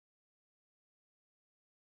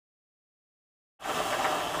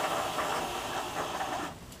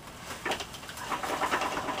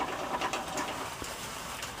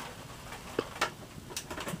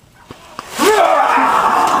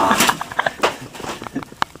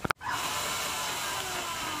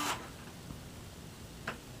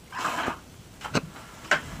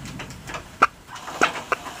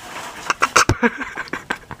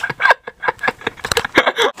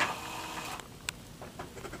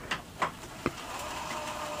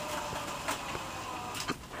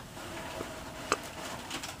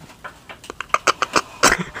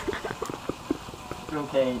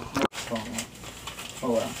Okay.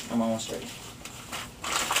 Oh well, I'm almost ready.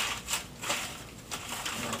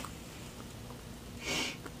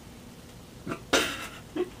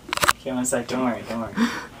 Okay, one sec. Don't worry. Don't worry.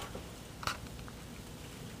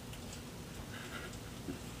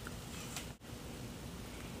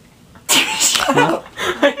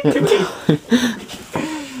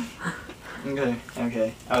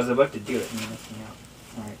 Okay. I was about to do it and you messed me up.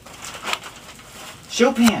 Alright.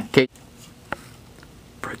 Chopin! Okay.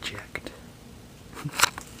 Project.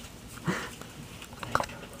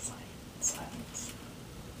 Silence.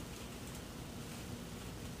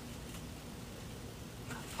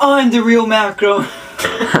 I'm the real macro!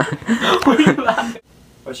 What are you laughing?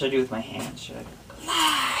 What should I do with my hands? Should I go?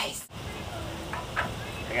 Lies!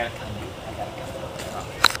 I gotta come.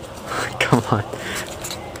 Come on.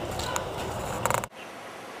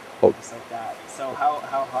 Oh. Just like that. So how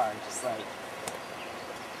hard? Just like...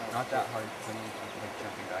 Not that hard, because then you like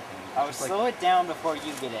jumping back in. I'll slow it down before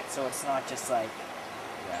you get it, so it's not just like...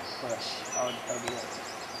 Yeah. Push. I'll do it.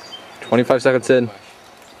 25 seconds in.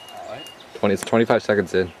 What? It's 25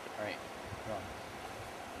 seconds in. Alright, go on.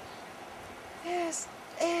 This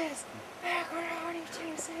is Macaroni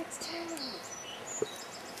 262!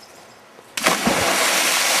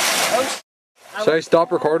 Oh, Should I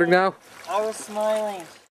stop recording now? I was smiling.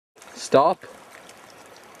 Stop.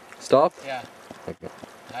 Stop. Yeah. Okay.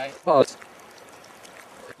 Alright. Pause.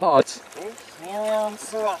 Pause. Ich will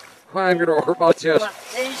so. I'm gonna hurt myself.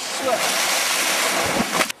 Ich will.